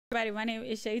Everybody, my name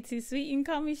is Shaytosweet. You can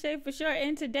call me Shay for short.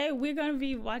 And today we're going to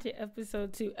be watching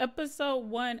episode 2. Episode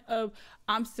 1 of,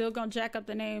 I'm still going to jack up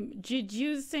the name,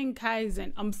 Jujutsu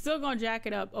Kaisen. I'm still going to jack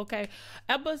it up, okay?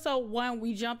 Episode 1,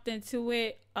 we jumped into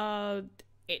it.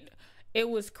 It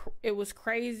was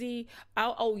crazy.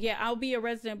 I'll be a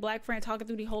resident black friend talking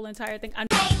through the whole entire thing.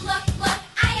 Hey, look,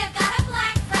 I have got a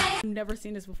black friend. I've never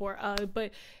seen this before,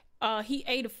 but he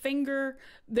ate a finger.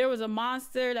 There was a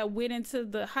monster that went into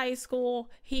the high school.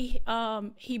 He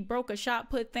broke a shot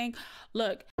put thing.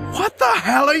 Look, what the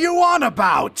hell are you on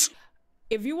about?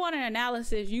 If you want an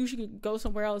analysis, you should go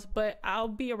somewhere else, but I'll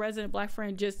be a resident black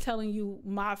friend just telling you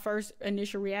my first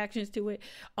initial reactions to it.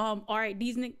 All right,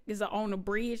 these niggas are on the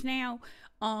bridge now,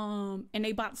 and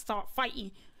they about to start fighting.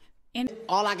 And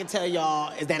all I can tell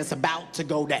y'all is that it's about to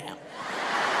go down.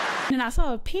 And I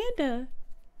saw a panda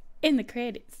in the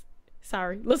credits.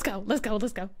 Sorry, let's go.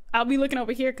 I'll be looking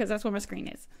over here because that's where my screen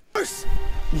is.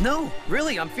 No,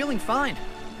 really, I'm feeling fine.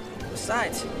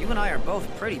 Besides, you and I are both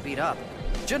pretty beat up.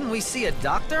 Shouldn't we see a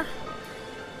doctor?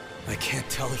 I can't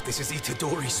tell if this is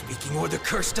Itadori speaking or the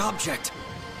cursed object.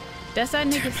 That's that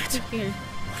nigga speaking.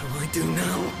 What do I do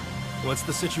now? What's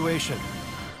the situation?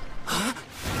 Huh?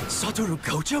 Satoru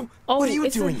Gojo? Oh, what are you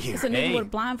doing here? It's a nigga with a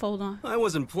blindfold on. I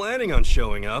wasn't planning on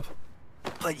showing up.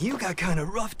 But you got kind of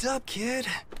roughed up, kid.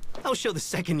 I'll show the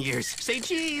second years. Say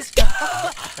cheese!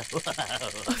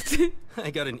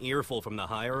 I got an earful from the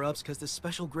higher-ups because the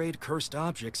special grade cursed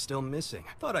object's still missing.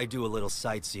 Thought I'd do a little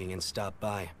sightseeing and stop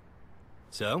by.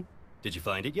 So, did you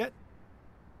find it yet?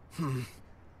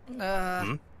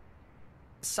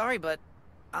 Sorry, but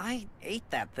I ate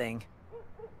that thing.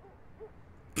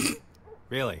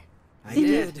 Really? I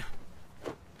did.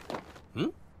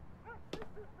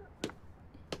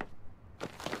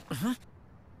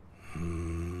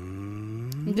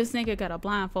 This nigga got a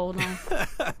blindfold on.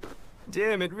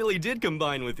 Damn, it really did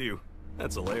combine with you.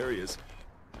 That's hilarious.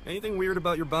 Anything weird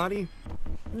about your body?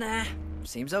 Nah,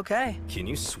 seems okay. Can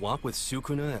you swap with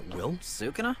Sukuna at will?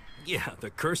 Sukuna? Yeah, the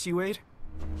curse you ate?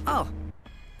 Oh.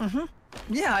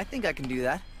 Yeah, I think I can do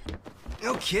that.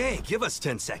 Okay, give us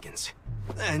 10 seconds.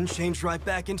 Then change right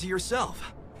back into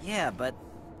yourself. Yeah, but...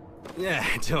 Yeah,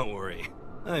 don't worry.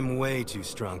 I'm way too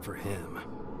strong for him.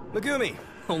 Megumi,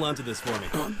 hold on to this for me.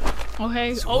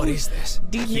 Okay. So what is this?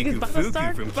 These niggas about to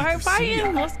start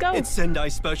fighting. Let's go. It's Sendai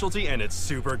specialty and it's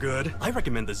super good. I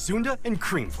recommend the Zunda and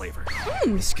cream flavor.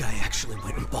 This guy actually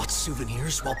went and bought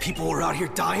souvenirs while people were out here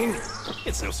dying?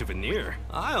 It's no souvenir.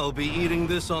 I'll be eating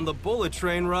this on the bullet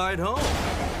train ride home.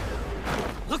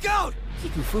 Look out!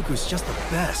 Hikufuku's just the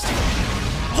best.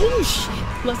 Holy shit.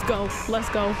 Let's go.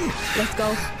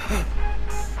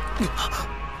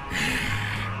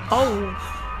 Oh.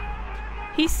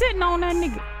 He's sitting on that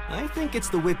nigga. I think it's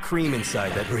the whipped cream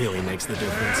inside that really makes the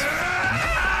difference.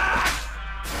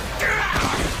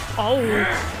 Oh.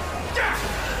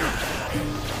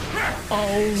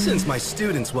 Since my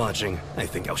student's watching, I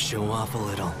think I'll show off a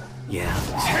little. Yeah.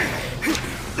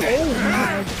 Oh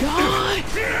my god.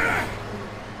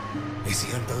 Is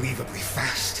he unbelievably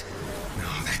fast? No,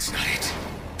 that's not it.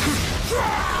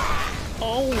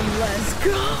 Oh, let's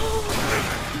go.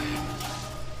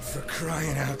 For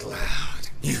crying out loud.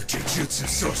 You Jujutsu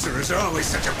sorcerers are always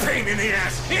such a pain in the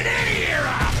ass in any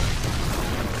era!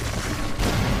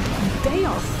 They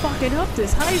are fucking up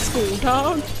this high school,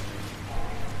 dog.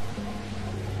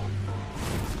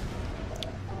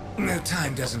 No,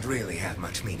 time doesn't really have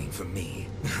much meaning for me.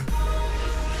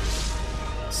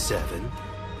 7,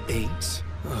 8,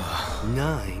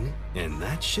 9, and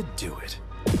that should do it.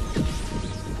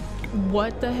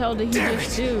 What the hell did he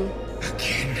just do?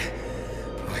 Again?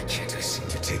 Why can't I seem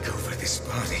to take over this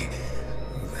body?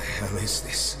 Who the hell is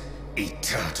this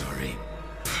Itadori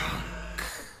punk?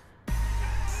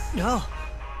 No.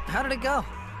 How did it go?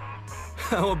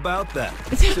 How about that?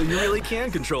 So you really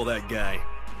can control that guy.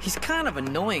 He's kind of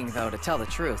annoying, though, to tell the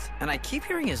truth. And I keep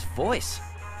hearing his voice.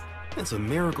 It's a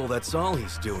miracle that's all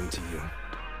he's doing to you.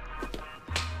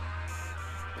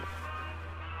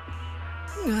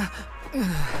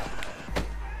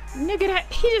 Nigga,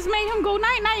 he just made him go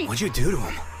night-night. What'd you do to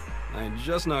him? I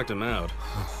just knocked him out.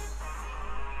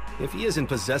 If he isn't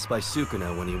possessed by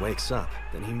Sukuna when he wakes up,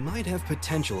 then he might have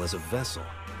potential as a vessel.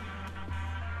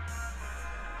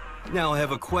 Now I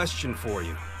have a question for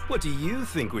you. What do you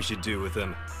think we should do with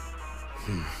him?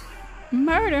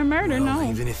 Murder, well, no.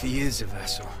 Even if he is a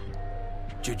vessel,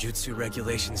 Jujutsu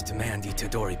regulations demand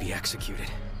Itadori be executed.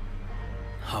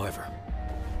 However,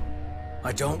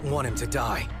 I don't want him to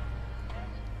die.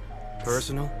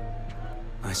 Personal?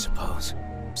 I suppose.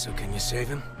 So can you save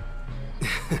him?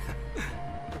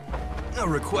 A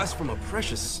request from a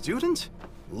precious student?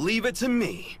 Leave it to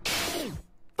me.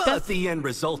 The But the end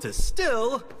result is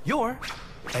still your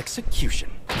execution.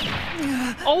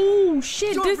 Oh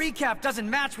shit! Your This. recap doesn't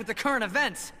match with the current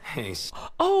events. Hey,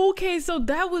 Oh, okay. So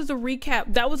that was the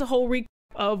recap. That was a whole recap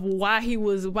of why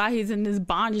he's in this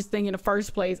bondage thing in the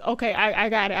first place. Okay, I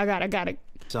got it.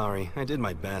 sorry, I did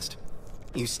my best.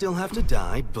 You still have to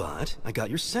die, but I got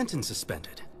your sentence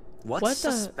suspended. What's What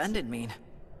the- suspended mean?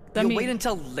 That You'll mean- wait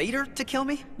until later to kill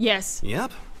me? Yes.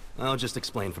 Yep, I'll just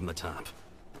explain from the top.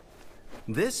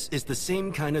 This is the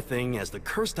same kind of thing as the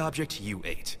cursed object you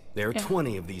ate. There are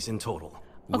 20 of these in total.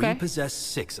 Okay. We possess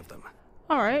 6 of them.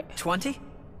 All right. 20?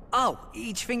 Oh,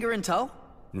 each finger in tow?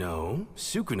 No,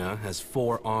 Sukuna has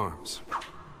 4 arms.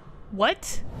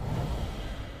 What?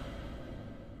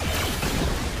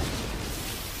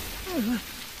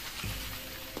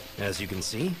 As you can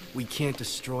see, we can't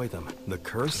destroy them. The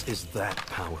curse is that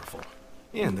powerful.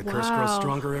 And the curse grows Wow.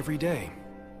 stronger every day.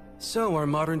 So our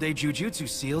modern-day Jujutsu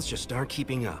seals just aren't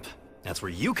keeping up. That's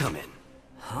where you come in.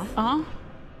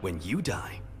 When you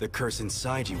die, the curse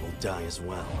inside you will die as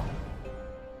well.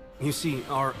 You see,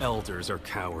 our elders are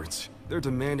cowards. They're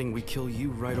demanding we kill you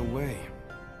right away.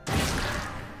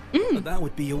 But that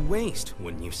would be a waste,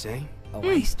 wouldn't you say? A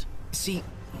waste? See,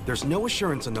 there's no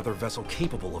assurance another vessel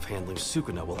capable of handling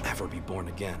Sukuna will ever be born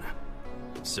again.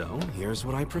 So, here's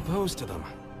what I propose to them.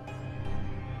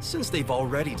 Since they've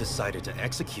already decided to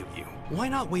execute you, why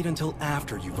not wait until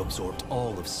after you've absorbed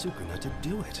all of Sukuna to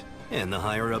do it? And the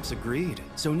higher-ups agreed,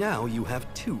 so now you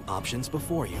have 2 options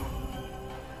before you.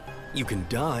 You can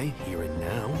die here and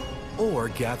now, or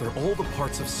gather all the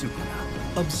parts of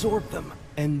Sukuna, absorb them,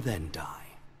 and then die.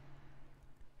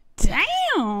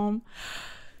 Damn.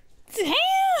 Damn.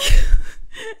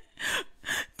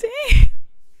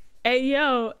 Hey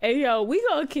yo, we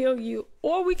gonna kill you,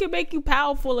 or we can make you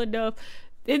powerful enough,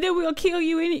 and then we'll kill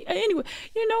you anyway.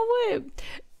 You know what?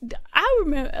 I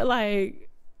remember like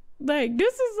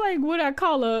this is like what I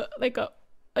call a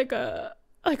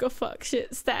fuck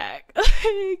shit stack.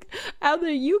 Like either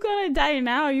you gonna die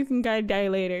now, or you can die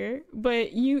later.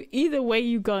 But you either way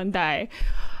you gonna die.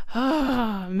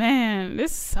 Oh man,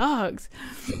 this sucks.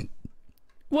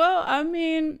 Well, I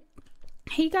mean,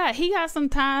 he got some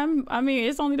time. I mean,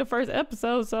 it's only the first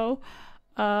episode, so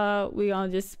we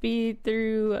gonna just speed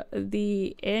through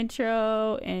the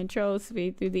intro.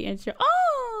 Speed through the intro.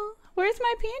 Oh, where's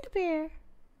my panda bear?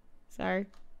 Sorry,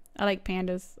 I like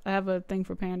pandas. I have a thing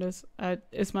for pandas.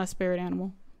 It's my spirit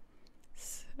animal.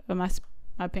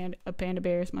 A panda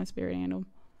bear is my spirit animal.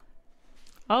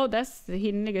 Oh, that's the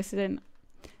nigga sitting.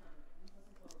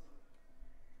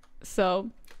 So,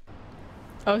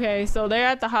 okay, so they're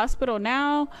at the hospital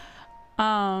now.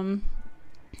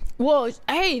 Well,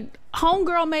 hey,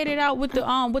 homegirl made it out with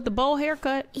the bowl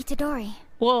haircut. Itadori.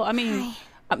 Well, I mean,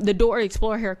 the Dora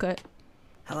Explorer haircut.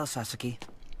 Hello, Sasuke.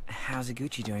 How's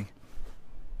Iguchi doing?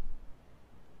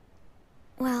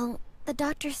 Well, the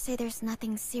doctors say there's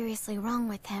nothing seriously wrong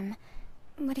with him,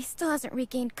 but he still hasn't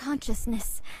regained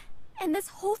consciousness. And this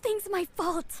whole thing's my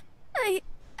fault. I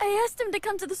asked him to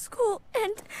come to the school,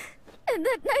 and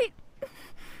that night...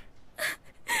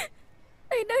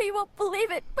 I know you won't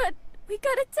believe it, but we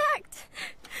got attacked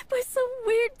by some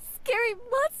weird, scary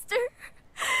monster.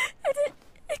 And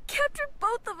it captured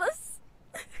both of us.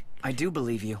 I do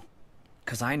believe you.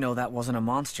 'Cause I know that wasn't a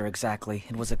monster exactly.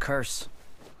 It was a curse.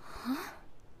 Huh?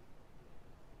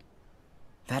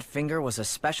 That finger was a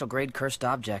special grade cursed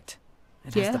object.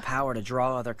 It Yeah. has the power to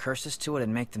draw other curses to it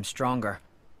and make them stronger.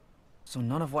 So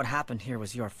none of what happened here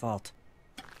was your fault.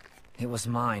 It was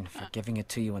mine for giving it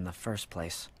to you in the first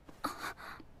place.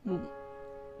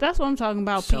 That's what I'm talking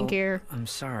about, So, pink hair. I'm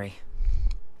sorry.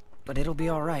 But it'll be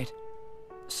alright.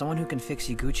 Someone who can fix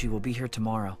Iguchi will be here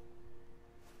tomorrow.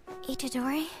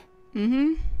 Itadori?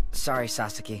 Mm-hmm. Sorry,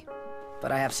 Sasuke.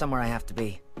 But I have somewhere I have to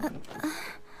be.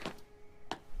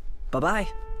 Bye-bye.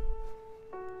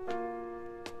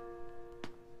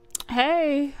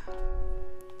 Hey.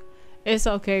 It's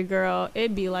okay, girl.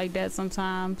 It be like that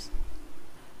sometimes.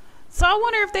 So I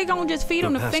wonder if they gonna just feed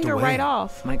him the passed finger away. right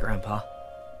off. My grandpa.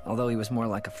 Although he was more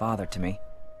like a father to me.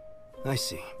 I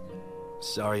see.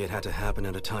 Sorry it had to happen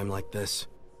at a time like this.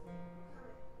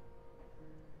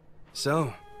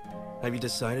 So, have you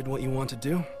decided what you want to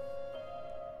do?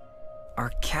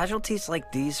 Are casualties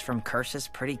like these from curses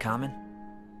pretty common?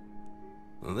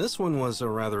 Well, this one was a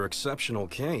rather exceptional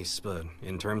case, but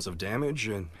in terms of damage,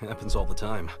 it happens all the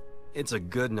time. It's a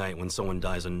good night when someone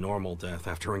dies a normal death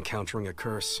after encountering a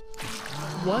curse.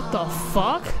 What the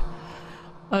fuck?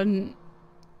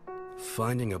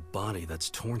 Finding a body that's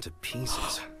torn to pieces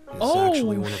is Oh,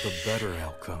 actually one of the better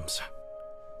outcomes.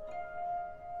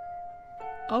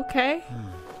 Okay.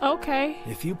 Okay.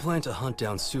 If you plan to hunt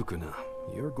down Sukuna,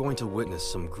 you're going to witness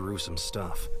some gruesome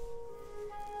stuff.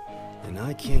 And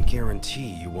I can't guarantee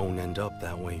you won't end up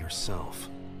that way yourself.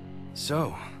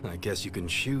 So, I guess you can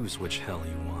choose which hell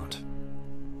you want.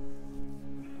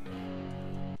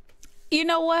 You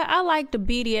know what? I like the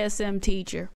BDSM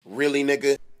teacher. Really,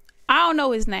 nigga? I don't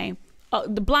know his name.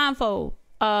 The blindfold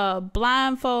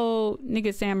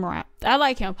nigga samurai. I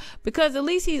like him because at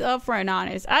least he's upfront and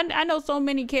honest. I know so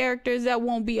many characters that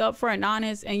won't be upfront and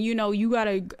honest, and you know you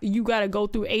gotta go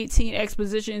through 18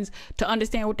 expositions to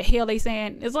understand what the hell they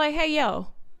saying. It's like, hey yo,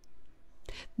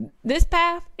 this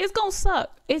path, it's gonna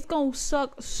suck. It's gonna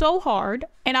suck so hard,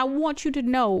 and I want you to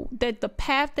know that the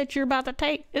path that you're about to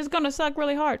take is gonna suck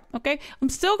really hard. Okay, I'm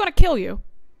still gonna kill you.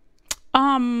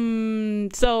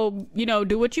 So, you know,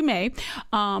 do what you may,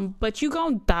 but you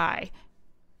gonna die.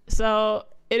 So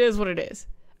it is what it is.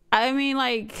 I mean,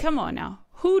 like, come on now.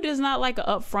 Who does not like an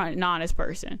upfront and honest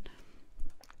person?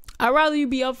 I'd rather you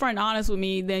be upfront and honest with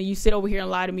me than you sit over here and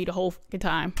lie to me the whole fucking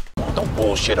time. Don't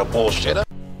bullshit.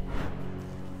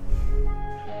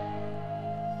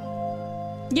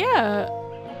 Yeah.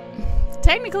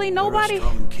 Technically, nobody. You're a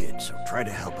strong kid, so try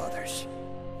to help others.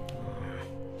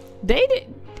 They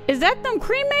did. Is that them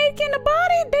cremating the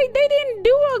body? They didn't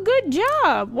do a good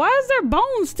job. Why is their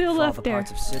bones still If left all the there?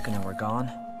 parts of Sukuna were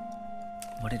gone,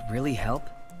 would it really help?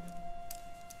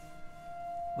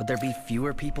 Would there be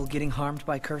fewer people getting harmed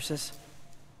by curses?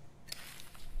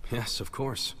 Yes, of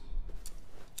course.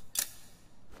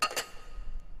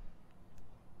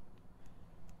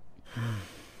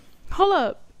 Hold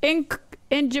up. In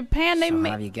Japan, they So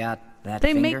have you got that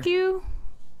they finger? make you.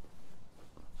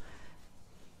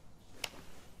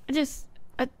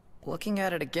 Looking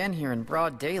at it again here in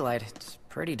broad daylight, it's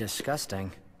pretty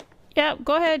disgusting. Yeah,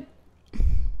 go ahead.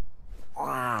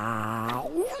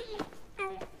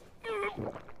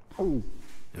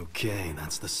 Okay,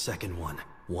 that's the second one.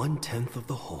 1/10 of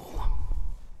the whole.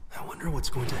 I wonder what's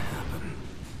going to happen.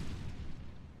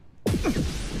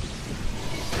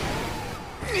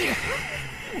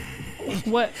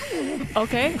 What?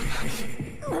 Okay.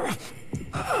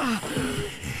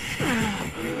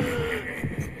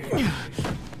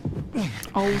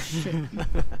 Oh shit.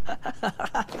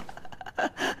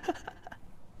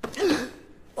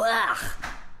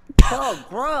 Oh,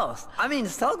 gross. I mean,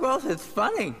 so gross it's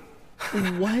funny.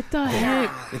 What the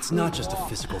heck? It's not just a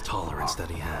physical tolerance that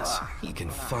he has. He can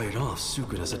fight off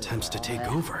Sukuna's attempts to take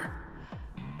over.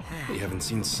 We haven't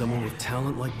seen someone with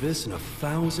talent like this in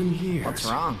 1,000 years. What's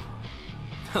wrong?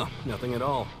 Huh, nothing at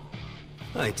all.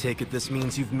 I take it this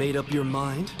means you've made up your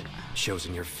mind?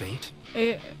 Chosen your fate?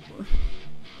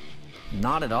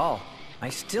 Not at all. I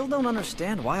still don't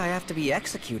understand why I have to be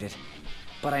executed.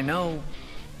 But I know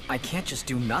I can't just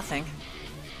do nothing.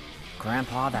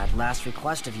 Grandpa, that last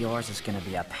request of yours is gonna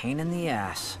be a pain in the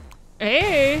ass.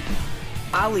 Hey.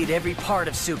 I'll eat every part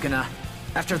of Sukuna.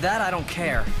 After that, I don't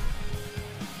care.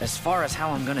 As far as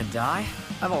how I'm gonna die,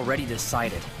 I've already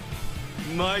decided.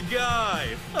 My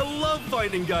guy! I love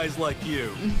finding guys like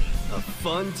you. A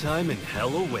fun time in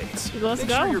hell awaits. Let's Make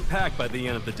go. sure you're packed by the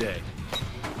end of the day.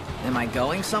 Am I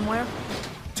going somewhere?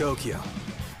 Tokyo.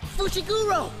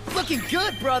 Fushiguro! Looking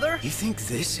good, brother! You think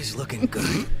this is looking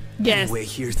good? Yes. Anyway,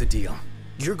 here's the deal.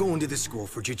 You're going to the school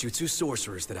for Jujutsu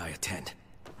sorcerers that I attend.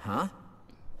 Huh?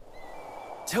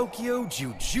 Tokyo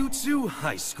Jujutsu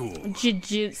High School.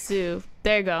 Jujutsu.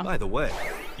 There you go. By the way,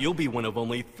 you'll be one of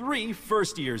only 3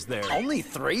 first years there. Only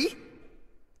 3?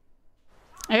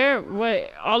 Here,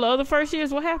 what? All the other first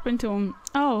years, what happened to them?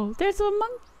 Oh, there's a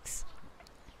monks.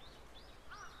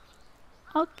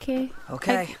 Okay.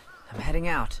 Okay, I'm heading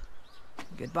out.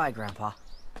 Goodbye, Grandpa.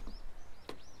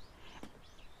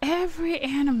 Every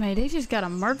anime, they just gotta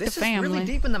murk This the is family. really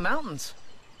deep in the mountains.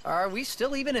 Are we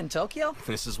still even in Tokyo?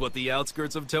 This is what the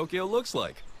outskirts of Tokyo looks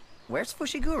like. Where's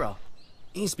Fushiguro?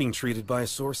 He's being treated by a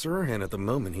sorcerer, and at the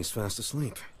moment he's fast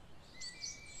asleep.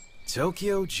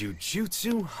 Tokyo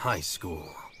Jujutsu High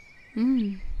School.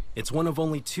 It's one of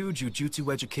only 2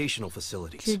 Jujutsu educational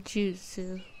facilities.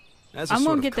 Jujutsu. As a I'm sort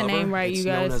gonna of get the cover, name right, it's you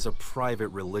guys. known as a private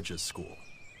religious school.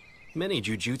 Many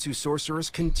Jujutsu sorcerers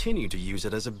continue to use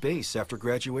it as a base after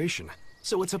graduation,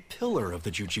 so it's a pillar of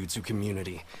the Jujutsu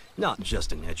community, not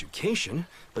just in education,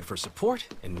 but for support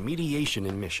and mediation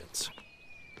in missions.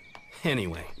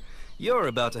 Anyway, you're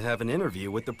about to have an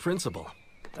interview with the principal.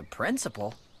 The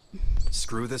principal?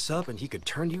 Screw this up and he could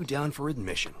turn you down for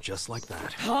admission, just like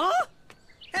that. Huh?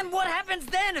 And what happens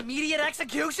then? Immediate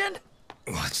execution?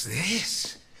 What's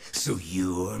this? So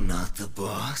you're not the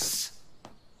boss?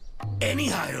 Any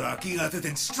hierarchy other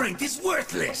than strength is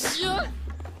worthless!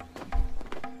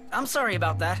 I'm sorry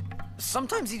about that.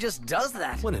 Sometimes he just does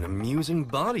that. What an amusing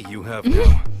body you have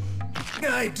now.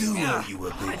 I do owe you a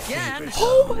big favor.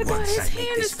 Oh my God, Once his I make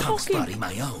hand this is punk's talking. body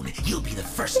my own, you'll be the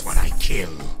first one I kill.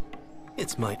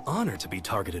 It's my honor to be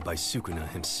targeted by Sukuna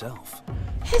himself.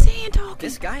 His hand talking.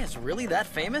 This guy is really that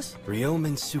famous?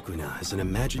 Ryomen Sukuna is an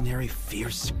imaginary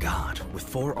fierce god with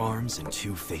 4 arms and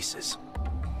 2 faces.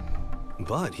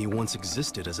 But he once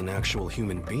existed as an actual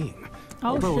human being,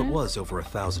 although it was over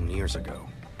 1,000 years ago.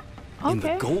 In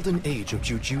the golden age of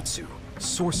Jujutsu,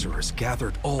 sorcerers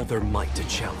gathered all their might to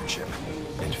challenge him,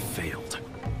 and failed.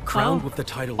 Crowned with the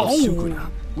title of Sukuna,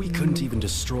 we couldn't even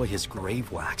destroy his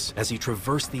grave wax as he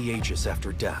traversed the ages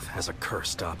after death as a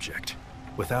cursed object.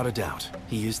 Without a doubt,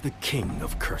 he is the king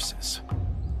of curses.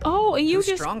 Oh, and you Who's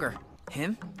just stronger,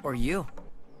 him or you?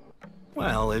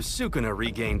 Well, if Sukuna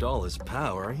regained all his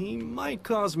power, he might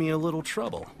cause me a little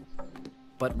trouble.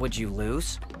 But would you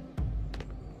lose?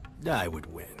 I would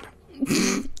win.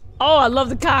 Oh, I love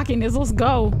the cockiness. Let's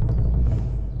go.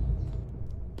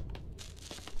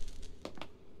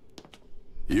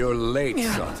 You're late,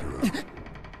 Satoru.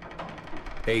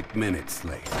 8 minutes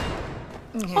late.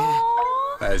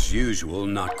 As usual,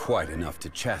 not quite enough to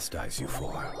chastise you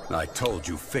for. I told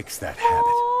you fix that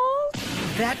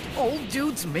habit. That old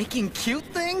dude's making cute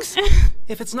things?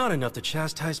 If it's not enough to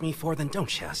chastise me for, then don't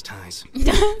chastise.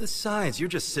 Besides, you're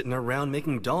just sitting around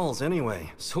making dolls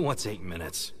anyway, so what's 8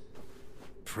 minutes?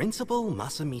 Principal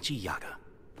Masamichi Yaga.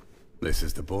 This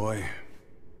is the boy.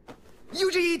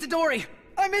 Yuji Itadori!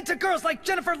 I'm into girls like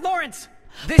Jennifer Lawrence!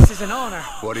 This is an honor!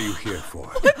 What are you here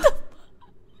for?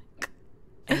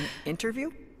 An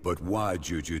interview? But why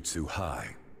Jujutsu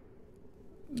High?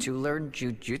 To learn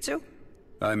Jujutsu?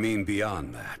 I mean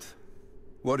beyond that.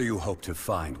 What do you hope to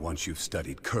find once you've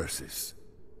studied curses?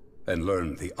 And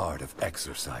learned the art of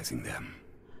exercising them?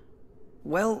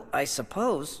 Well, I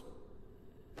suppose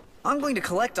I'm going to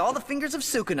collect all the fingers of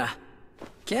Sukuna.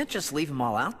 Can't just leave them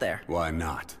all out there. Why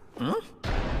not?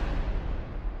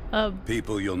 Uh,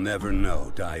 People you'll never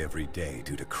know die every day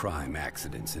due to crime,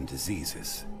 accidents, and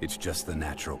diseases. It's just the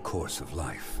natural course of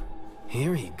life.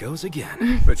 Here he goes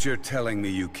again. But you're telling me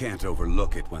you can't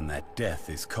overlook it when that death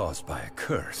is caused by a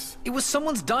curse. It was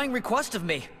someone's dying request of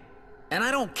me. And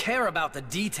I don't care about the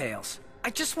details. I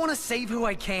just want to save who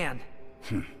I can.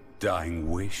 Dying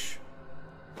wish?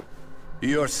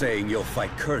 You're saying you'll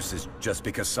fight curses just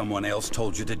because someone else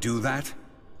told you to do that?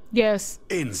 Yes.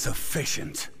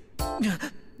 Insufficient.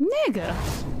 Nigga.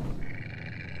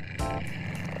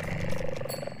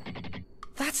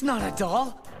 That's not a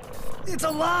doll. It's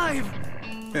alive!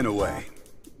 In a way.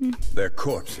 They're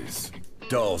corpses.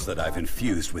 Dolls that I've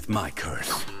infused with my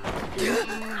curse.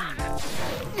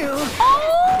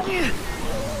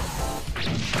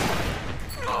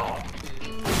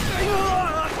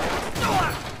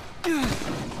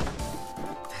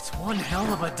 That's one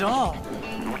hell of a doll.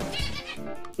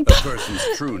 A person's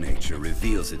true nature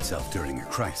reveals itself during a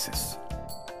crisis.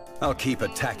 I'll keep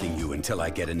attacking you until I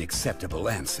get an acceptable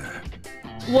answer.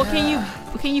 Well,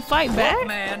 can you fight back? Look,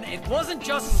 man, it wasn't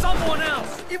just someone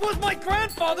else. It was my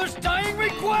grandfather's dying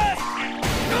request.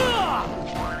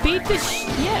 Beat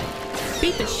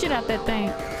the shit out that thing.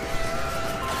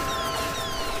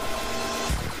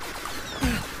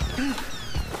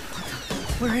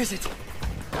 Where is it?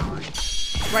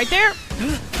 Right there.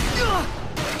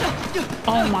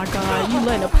 Oh my God! You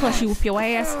letting a plushie with your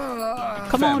ass?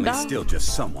 Come on, Family's dog. still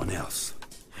just someone else.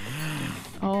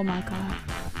 Oh my God.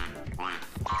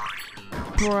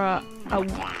 Bruh.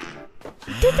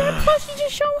 Did that plushie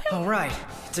just show him? All right,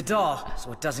 it's a doll,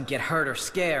 so it doesn't get hurt or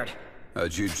scared. A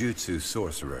Jujutsu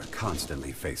sorcerer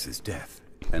constantly faces death,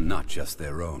 and not just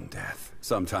their own death.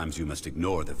 Sometimes you must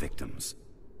ignore the victims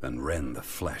and rend the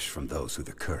flesh from those who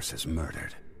the curse has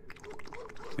murdered.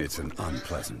 It's an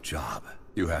unpleasant job.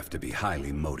 You have to be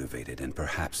highly motivated and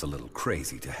perhaps a little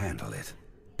crazy to handle it.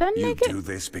 That You nigga. do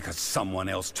this because someone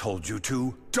else told you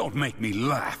to? Don't make me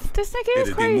laugh. This nigga is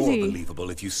It'd be more crazy. believable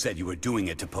if you said you were doing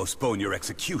it to postpone your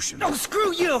execution. No,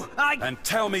 screw you! And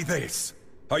tell me this.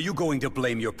 Are you going to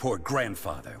blame your poor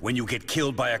grandfather when you get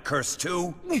killed by a curse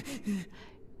too?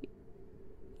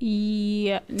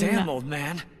 Yeah. Damn, no. old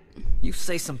man. You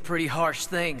say some pretty harsh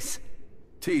things.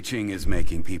 Teaching is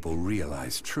making people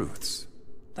realize truths.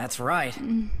 That's right.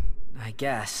 I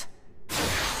guess.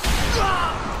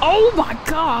 Oh my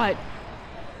God.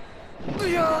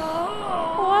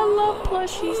 Oh, I love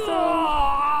plushies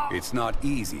though. It's not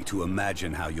easy to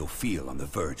imagine how you'll feel on the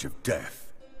verge of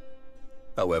death.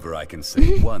 However, I can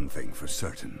say one thing for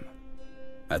certain.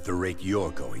 At the rate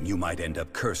you're going, you might end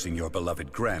up cursing your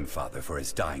beloved grandfather for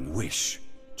his dying wish.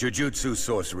 Jujutsu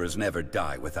sorcerers never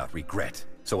die without regret,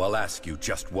 so I'll ask you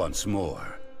just once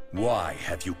more. Why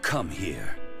have you come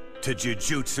here? To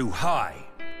Jujutsu High?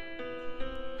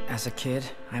 As a kid,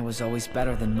 I was always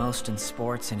better than most in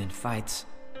sports and in fights.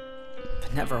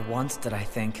 But never once did I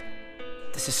think,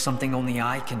 this is something only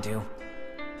I can do.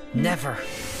 Never.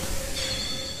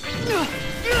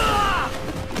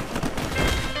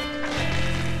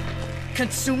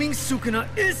 Consuming Sukuna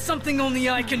is something only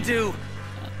I can do.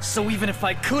 So even if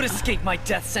I could escape my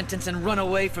death sentence and run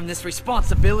away from this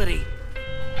responsibility,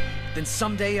 then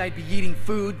someday I'd be eating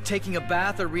food, taking a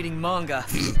bath, or reading manga.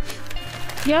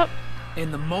 Yep.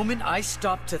 And the moment I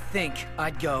stopped to think,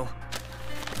 I'd go,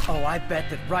 oh, I bet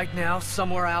that right now,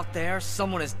 somewhere out there,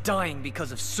 someone is dying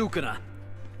because of Sukuna.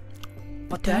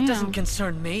 But that doesn't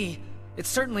concern me. It's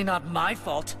certainly not my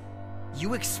fault.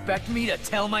 You expect me to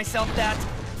tell myself that?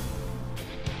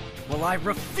 Well, I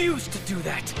refuse to do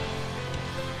that.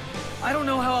 I don't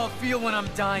know how I'll feel when I'm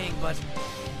dying, but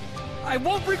I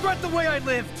won't regret the way I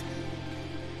lived.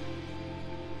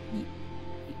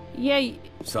 Yeah.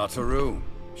 Satoru,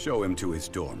 show him to his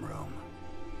dorm room.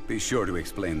 Be sure to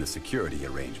explain the security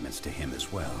arrangements to him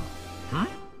as well. Huh?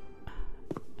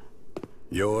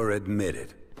 You're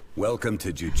admitted. Welcome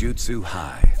to Jujutsu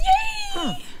High.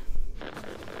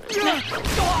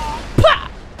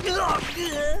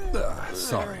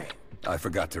 Sorry, I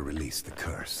forgot to release the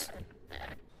curse.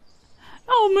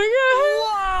 Oh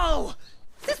my god! Whoa!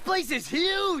 This place is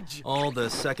huge! All the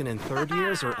second and third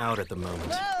years are out at the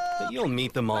moment, but you'll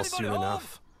meet them all soon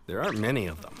enough. There aren't many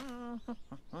of them.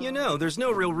 You know, there's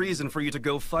no real reason for you to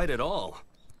go fight at all.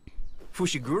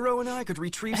 Fushiguro and I could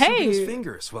retrieve Sukuna's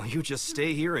fingers while you just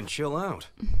stay here and chill out.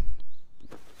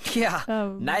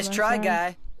 Yeah, nice try,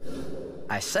 guy.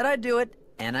 I said I'd do it,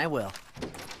 and I will.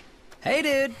 Hey,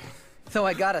 dude. Though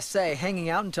I gotta say, hanging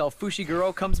out until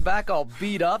Fushiguro comes back all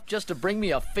beat up just to bring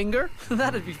me a finger?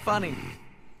 That'd be funny.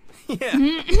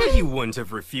 Yeah, but you wouldn't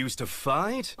have refused to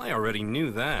fight. I already knew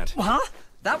that. Huh?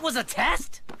 That was a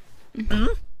test?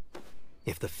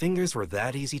 If the fingers were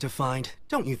that easy to find,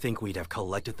 don't you think we'd have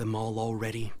collected them all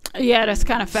already? Yeah, that's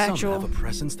kind of factual. Some have a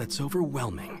presence that's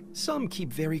overwhelming. Some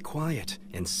keep very quiet,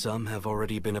 and some have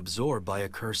already been absorbed by a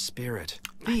cursed spirit.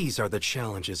 These are the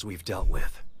challenges we've dealt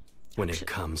with when it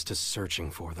comes to searching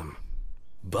for them.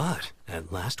 But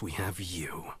at last we have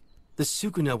you. The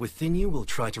Sukuna within you will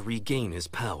try to regain his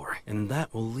power, and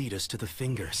that will lead us to the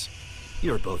fingers.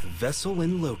 You're both vessel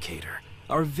and locator,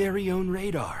 our very own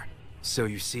radar. So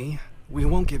you see, we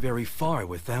won't get very far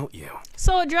without you.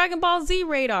 So a Dragon Ball Z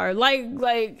radar, like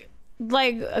a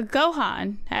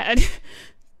Gohan had.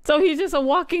 So he's just a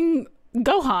walking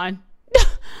Gohan.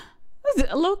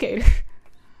 A locator.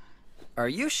 Are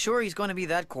you sure he's going to be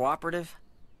that cooperative?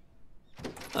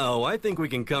 Oh, I think we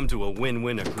can come to a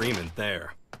win-win agreement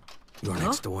there. You're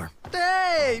next door.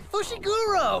 Hey,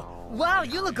 Fushiguro! Wow,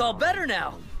 you look all better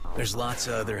now. There's lots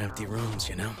of other empty rooms,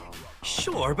 you know?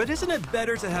 Sure, but isn't it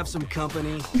better to have some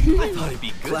company? I thought it'd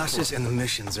be good. Classes and the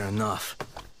missions are enough.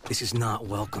 This is not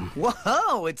welcome.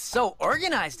 Whoa, it's so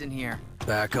organized in here.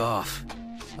 Back off.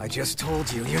 I just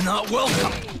told you, you're not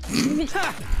welcome.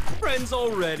 Friends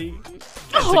already.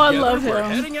 Oh, I love him. We're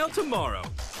heading out tomorrow.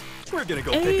 We're gonna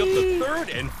go pick up the third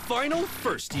and final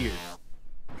first year.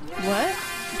 What?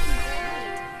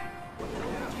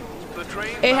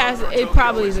 It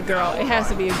probably is a girl. It has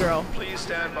to be a girl. Please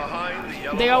stand behind the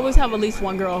yellow. They always have at least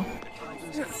one girl.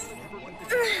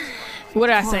 What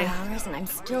did I say? 4 hours and I'm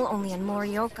still only in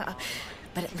Morioka.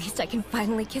 But at least I can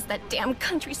finally kiss that damn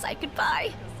countryside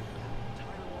goodbye.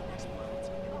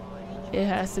 It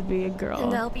has to be a girl.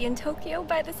 And I'll be in Tokyo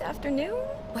by this afternoon.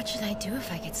 What should I do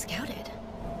if I get scouted?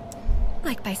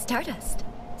 Like by Stardust.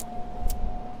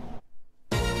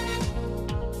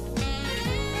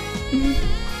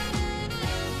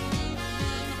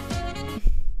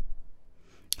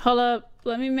 Hold up,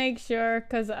 let me make sure,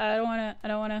 cause I don't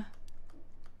wanna.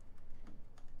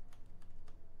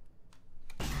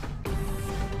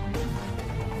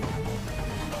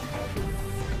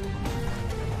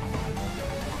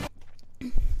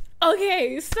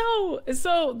 Okay, so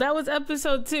that was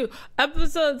episode 2.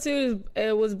 Episode 2,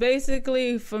 it was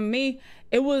basically, for me,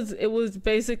 it was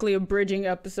basically a bridging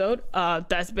episode.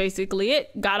 That's basically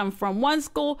it. Got him from one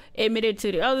school, admitted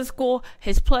to the other school.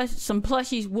 Some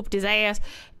plushies whooped his ass,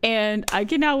 and I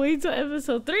cannot wait till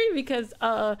episode 3 because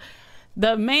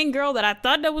the main girl that I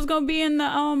thought that was gonna be in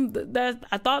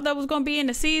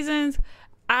the seasons.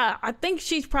 I think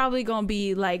she's probably gonna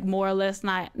be like more or less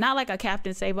not like a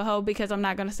Captain Save-A-Ho, because I'm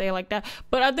not gonna say it like that,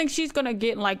 but I think she's gonna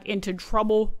get like into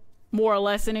trouble more or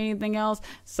less than anything else.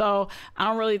 So I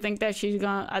don't really think that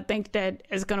I think that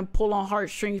it's gonna pull on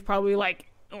heartstrings probably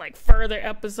like like further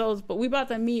episodes, but we about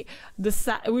to meet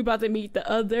the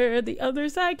other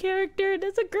side character.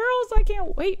 That's a girl, so I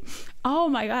can't wait. Oh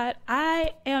my god,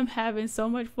 I am having so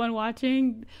much fun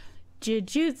watching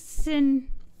Jujutsu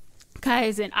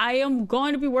Kaisen. I am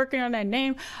going to be working on that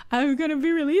name. I'm going to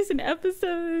be releasing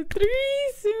episode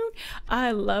 3 soon.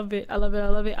 I love it.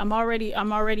 I'm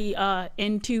already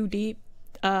in too deep,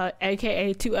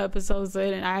 aka 2 episodes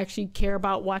in, and I actually care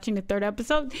about watching the 3rd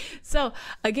episode. So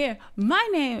again, my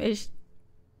name is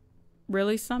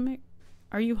really Stomach.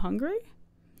 Are you hungry?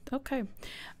 Okay.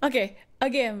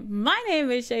 Again, my name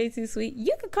is Shaytosweet.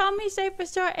 You can call me Shay for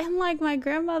short. And like my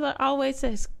grandmother always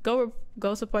says, go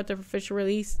support the official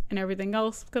release and everything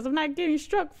else, because I'm not getting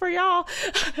struck for y'all.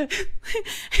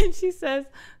 And she says,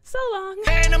 so long.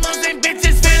 Animals and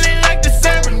bitches feeling like the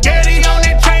sun.